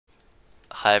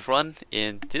Hi everyone,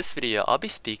 in this video I'll be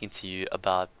speaking to you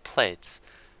about plates.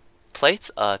 Plates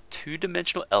are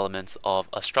two-dimensional elements of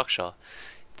a structure.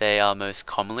 They are most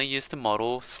commonly used to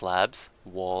model slabs,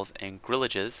 walls, and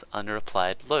grillages under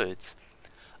applied loads.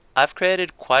 I've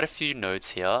created quite a few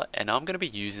nodes here and I'm going to be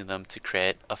using them to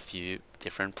create a few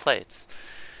different plates.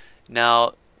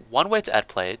 Now, one way to add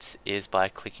plates is by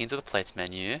clicking to the plates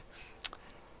menu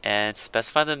and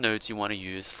specify the nodes you want to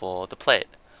use for the plate.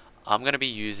 I'm going to be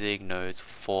using nodes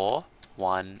 4,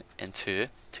 1, and 2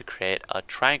 to create a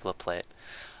triangular plate.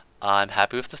 I'm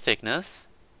happy with the thickness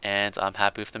and I'm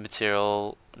happy with the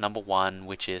material number 1,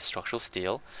 which is structural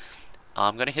steel.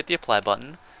 I'm going to hit the apply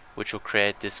button, which will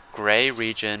create this gray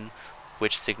region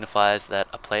which signifies that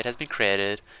a plate has been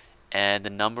created, and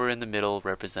the number in the middle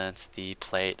represents the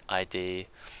plate ID,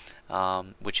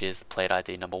 which is the plate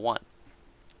ID number 1.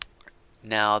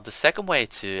 Now, the second way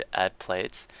to add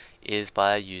plates is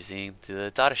by using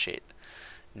the datasheet.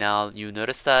 Now, you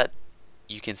notice that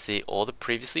you can see all the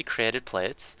previously created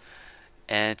plates,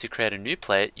 and to create a new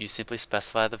plate, you simply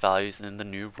specify the values in the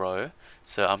new row.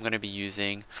 So I'm going to be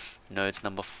using nodes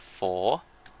number 4,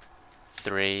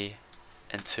 3,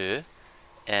 and 2,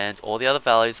 and all the other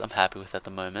values I'm happy with at the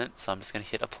moment, so I'm just going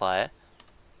to hit apply,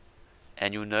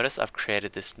 and you'll notice I've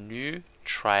created this new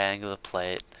triangular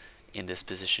plate in this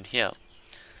position here.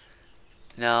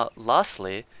 Now,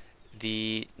 lastly,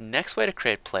 the next way to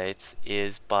create plates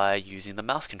is by using the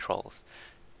mouse controls.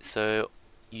 So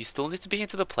you still need to be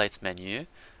into the plates menu,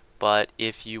 but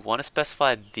if you want to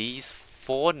specify these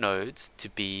 4 nodes to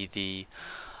be the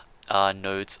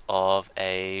nodes of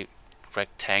a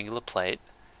rectangular plate,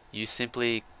 you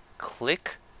simply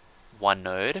click one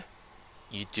node.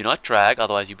 You do not drag,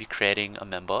 otherwise you'll be creating a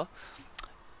member.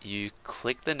 You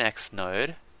click the next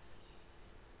node.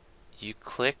 You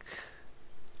click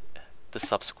the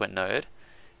subsequent node,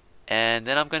 and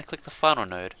then I'm going to click the final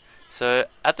node. So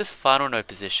at this final node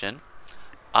position,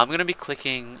 I'm going to be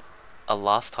clicking a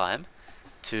last time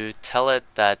to tell it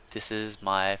that this is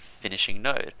my finishing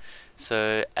node.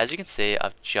 So as you can see,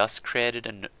 I've just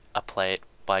created a plate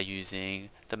by using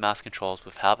the mouse controls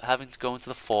without having to go into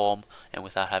the form and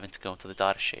without having to go into the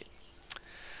datasheet.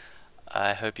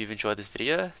 I hope you've enjoyed this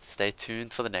video. Stay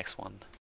tuned for the next one.